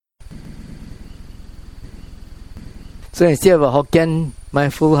So instead of a Hokkien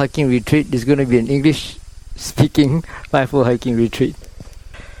mindful hiking retreat, it's going to be an English-speaking mindful hiking retreat.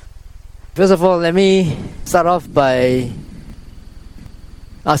 First of all, let me start off by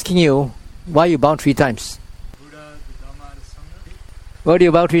asking you why you bow 3 times. Buddha, the Dhamma, the Sangha. Why do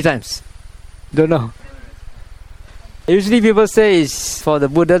you bow 3 times? Don't know. Usually people say it's for the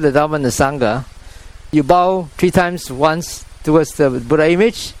Buddha, the Dhamma and the Sangha. You bow 3 times, once towards the Buddha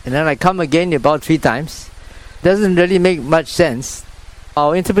image, and then I come again, you bow 3 times. Doesn't really make much sense.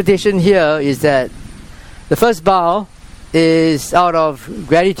 Our interpretation here is that the first bow is out of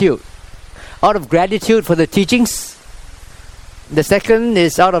gratitude. Out of gratitude for the teachings. The second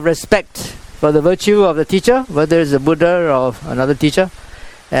is out of respect for the virtue of the teacher, whether it's a Buddha or another teacher.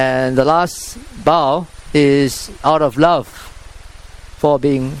 And the last bow is out of love for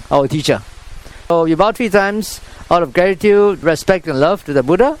being our teacher. So you bow 3 times out of gratitude, respect and love to the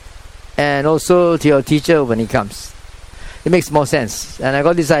Buddha, and also to your teacher when he comes. It makes more sense. And I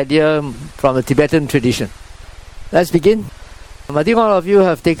got this idea from the Tibetan tradition. Let's begin. I think all of you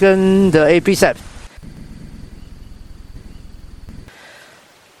have taken the 8 precepts.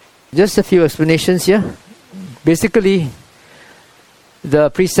 Just a few explanations here. Basically, the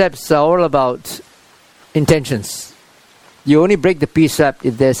precepts are all about intentions. You only break the precept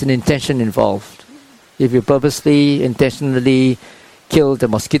if there's an intention involved. If you purposely, intentionally killed a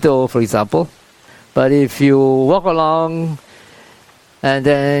mosquito, for example. But if you walk along and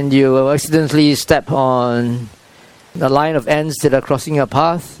then you accidentally step on a line of ants that are crossing your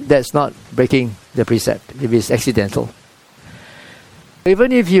path, that's not breaking the precept if it's accidental.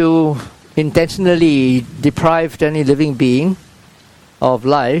 Even if you intentionally deprived any living being of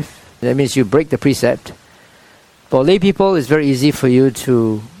life, that means you break the precept. For lay people, it's very easy for you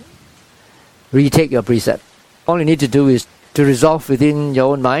to retake your precept. All you need to do is to resolve within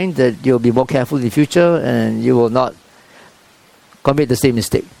your own mind that you'll be more careful in the future and you will not commit the same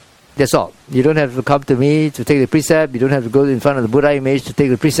mistake. That's all. You don't have to come to me to take the precept. You don't have to go in front of the Buddha image to take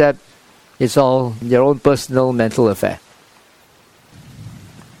the precept. It's all your own personal mental affair.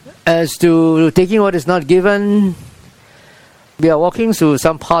 As to taking what is not given, we are walking through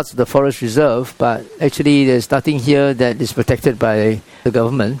some parts of the forest reserve, but actually there's nothing here that is protected by the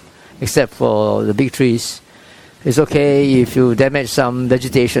government except for the big trees. It's okay if you damage some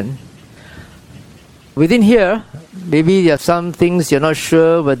vegetation. Within here, maybe there are some things you're not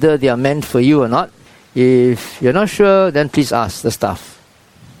sure whether they are meant for you or not. If you're not sure, then please ask the staff.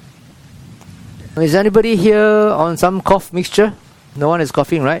 Is anybody here on some cough mixture? No one is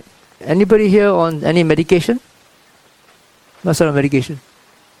coughing, right? Anybody here on any medication? What sort of medication?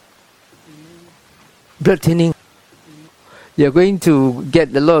 Blood thinning. You're going to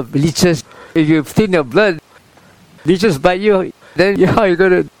get a lot of leeches. If you thin your blood, leeches bite you, then how are you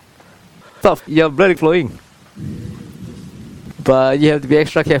going to stop your blood flowing? But you have to be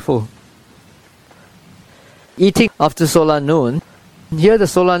extra careful. Eating after solar noon. Here the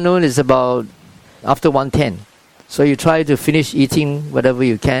solar noon is about after 1:10. So you try to finish eating whatever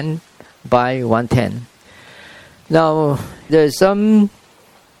you can by 1:10. Now, there's some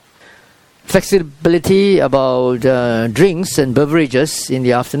flexibility about drinks and beverages in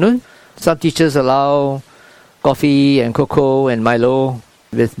the afternoon. Some teachers allow coffee and cocoa and Milo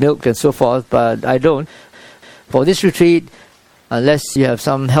with milk and so forth, but I don't. For this retreat, unless you have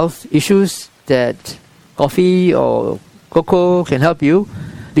some health issues that coffee or cocoa can help you,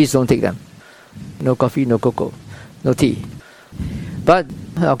 please don't take them. No coffee, no cocoa, no tea. But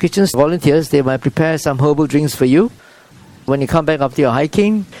our kitchen volunteers, they might prepare some herbal drinks for you. When you come back after your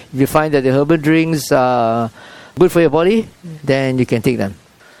hiking, if you find that the herbal drinks are good for your body, then you can take them.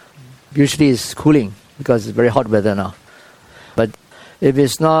 Usually it's cooling because it's very hot weather now. But if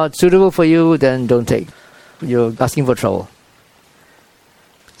it's not suitable for you, then don't take. You're asking for trouble.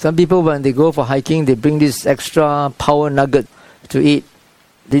 Some people, when they go for hiking, they bring this extra power nugget to eat.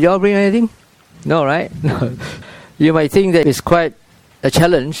 Did you all bring anything? No, right? No. You might think that it's quite a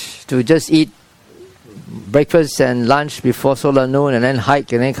challenge to just eat breakfast and lunch before solar noon and then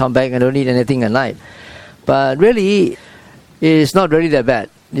hike and then come back and don't eat anything at night. But really, it's not really that bad.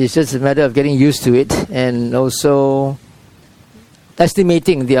 It's just a matter of getting used to it and also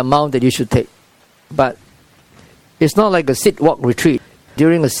estimating the amount that you should take. But it's not like a sit-walk retreat.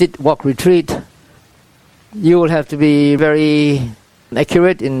 During a sit-walk retreat, you will have to be very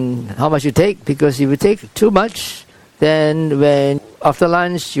accurate in how much you take, because if you take too much, then when after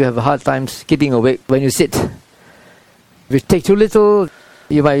lunch you have a hard time keeping awake when you sit. If you take too little,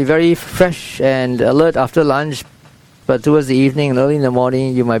 you might be very fresh and alert after lunch, but towards the evening and early in the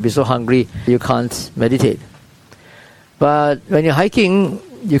morning you might be so hungry you can't meditate. But when you're hiking,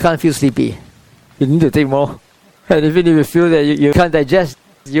 you can't feel sleepy. You need to take more. And even if you feel that you can't digest,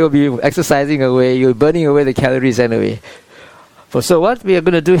 you'll be exercising away, you're burning away the calories anyway. So what we are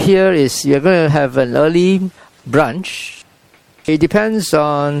going to do here is we are going to have an early brunch. It depends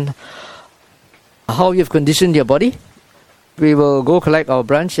on how you've conditioned your body. We will go collect our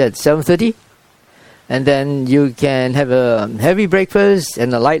brunch at 7:30. And then you can have a heavy breakfast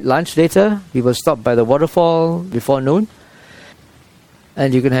and a light lunch later. We will stop by the waterfall before noon.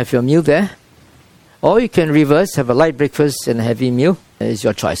 And you can have your meal there. Or you can reverse, have a light breakfast and a heavy meal. It's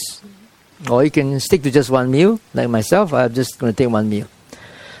your choice. Or you can stick to just one meal. Like myself, I'm just going to take one meal.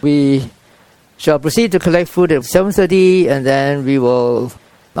 We shall proceed to collect food at 7:30. And then we will,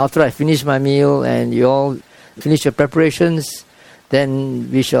 after I finish my meal and you all finish your preparations, then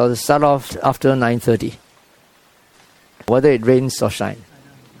we shall start off after 9:30, whether it rains or shine.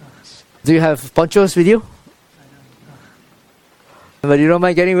 Do you have ponchos with you? But you don't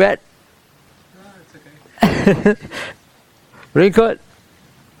mind getting wet? No, it's okay. Raincoat?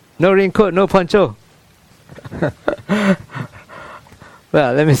 No raincoat, no poncho.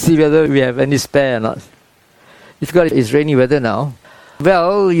 Well, let me see whether we have any spare or not. If God, it's rainy weather now.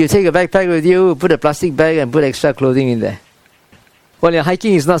 Well, you take a backpack with you, put a plastic bag and put extra clothing in there. Well, your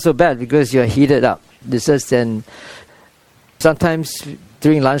hiking is not so bad because you're heated up. This is then sometimes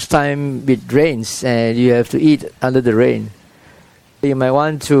during lunchtime it rains and you have to eat under the rain. You might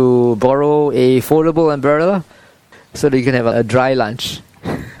want to borrow a foldable umbrella so that you can have a dry lunch.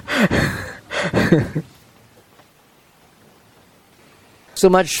 So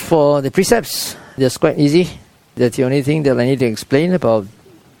much for the precepts. That's quite easy. That's the only thing that I need to explain about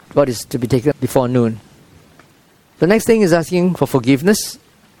what is to be taken before noon. The next thing is asking for forgiveness.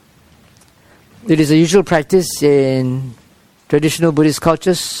 It is a usual practice in traditional Buddhist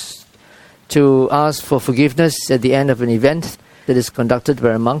cultures to ask for forgiveness at the end of an event that is conducted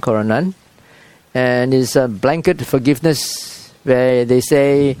by a monk or a nun. And it's a blanket forgiveness where they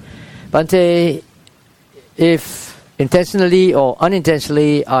say, Bhante, if intentionally or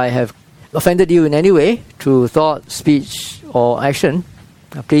unintentionally I have offended you in any way through thought, speech or action,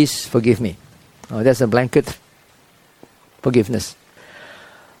 please forgive me. That's a blanket forgiveness.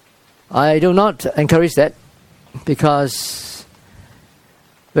 I do not encourage that because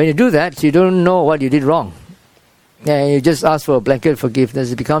when you do that, you don't know what you did wrong. And you just ask for a blanket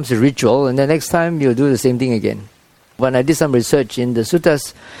forgiveness, it becomes a ritual, and the next time you'll do the same thing again. When I did some research in the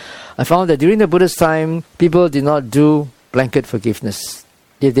suttas, I found that during the Buddha's time, people did not do blanket forgiveness.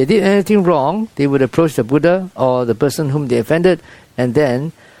 If they did anything wrong, they would approach the Buddha or the person whom they offended and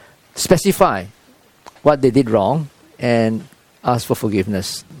then specify what they did wrong and ask for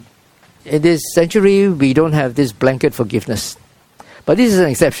forgiveness. In this century, we don't have this blanket forgiveness. But this is an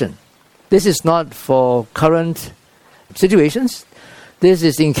exception. This is not for current situations. This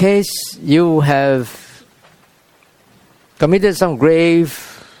is in case you have committed some grave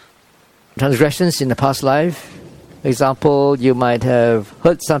transgressions in the past life. For example, you might have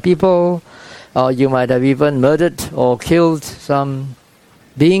hurt some people, or you might have even murdered or killed some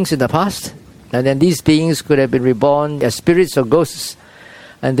beings in the past. And then these beings could have been reborn as spirits or ghosts.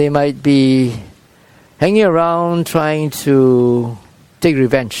 And they might be hanging around trying to take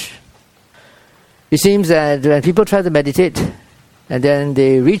revenge. It seems that when people try to meditate and then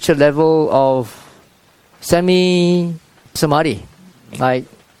they reach a level of semi-samadhi, like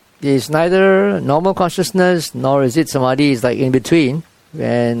it's neither normal consciousness nor is it samadhi, it's like in between,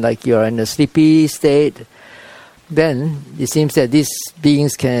 when like you're in a sleepy state, then it seems that these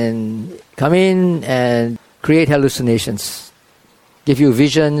beings can come in and create hallucinations, give you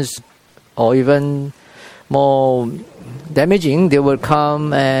visions, or even more damaging, they will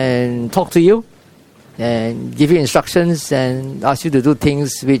come and talk to you and give you instructions and ask you to do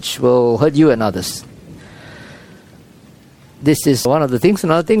things which will hurt you and others. This is one of the things.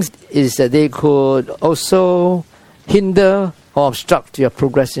 Another thing is that they could also hinder or obstruct your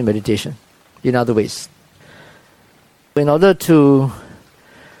progress in meditation in other ways. In order to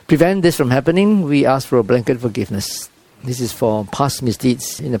prevent this from happening, we ask for a blanket forgiveness. This is for past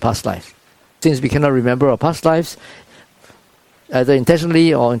misdeeds in the past life. Since we cannot remember our past lives, either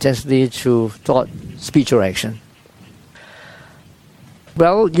intentionally or intentionally through thought, speech or action.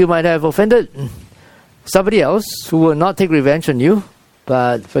 Well, you might have offended somebody else who will not take revenge on you,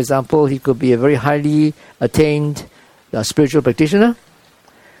 but for example, he could be a very highly attained spiritual practitioner.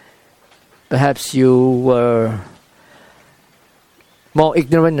 Perhaps you were more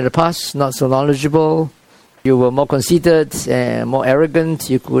ignorant in the past, not so knowledgeable. You were more conceited and more arrogant.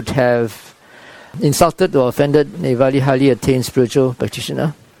 You could have insulted or offended a very highly attained spiritual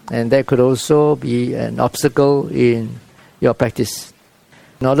practitioner. And that could also be an obstacle in your practice.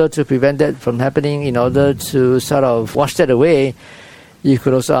 In order to prevent that from happening, in order to sort of wash that away, you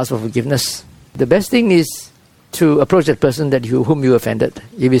could also ask for forgiveness. The best thing is to approach that person whom you offended,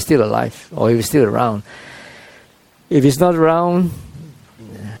 if he's still alive or if he's still around. If he's not around,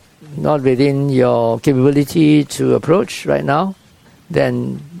 not within your capability to approach right now,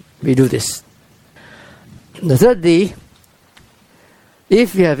 then we do this. The thirdly,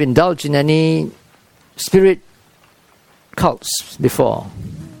 if you have indulged in any spirit cults before,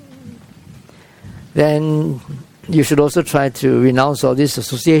 then you should also try to renounce all these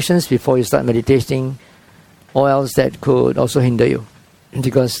associations before you start meditating, or else that could also hinder you.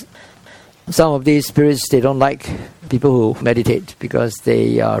 Because some of these spirits, they don't like people who meditate because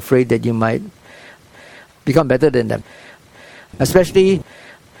they are afraid that you might become better than them. Especially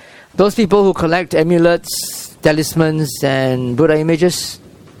those people who collect amulets, talismans and Buddha images.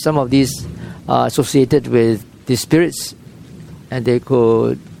 Some of these are associated with these spirits and they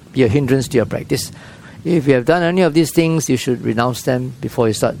could be a hindrance to your practice. If you have done any of these things, you should renounce them before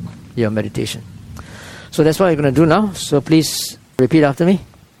you start your meditation. So that's what I'm going to do now. So please repeat after me.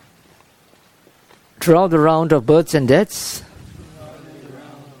 Throughout the round of births and deaths,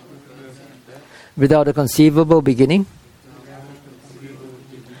 without a conceivable beginning,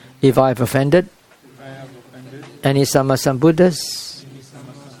 if I have offended any Sammasambuddhas,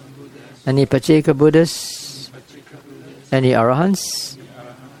 any Pacceka Buddhas, any Arahants,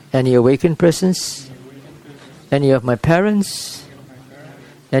 any awakened persons, any of my parents,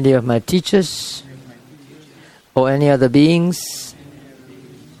 any of my teachers, or any other beings,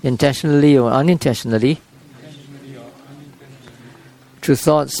 intentionally or unintentionally, through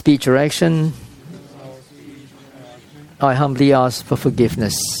thought, speech, or action, I humbly ask for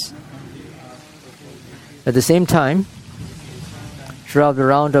forgiveness. At the same time, throughout the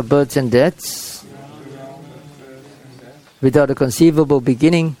round of births and deaths, without a conceivable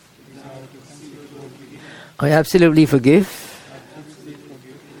beginning, I absolutely forgive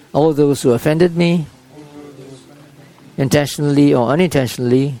all those who offended me, intentionally or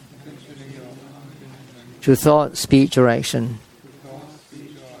unintentionally, through thought, speech, or action.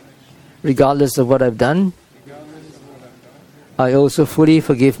 Regardless of what I've done, I also fully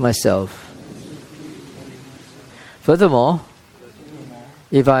forgive myself. Furthermore,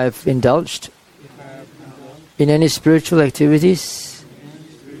 if I have indulged in any spiritual activities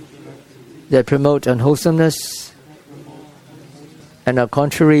that promote unwholesomeness and are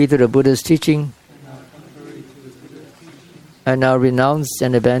contrary to the Buddha's teaching, I now renounce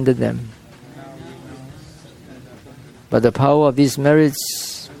and abandon them. By the power of these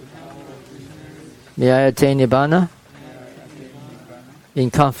merits, may I attain Nibbana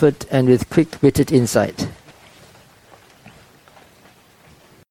in comfort and with quick-witted insight.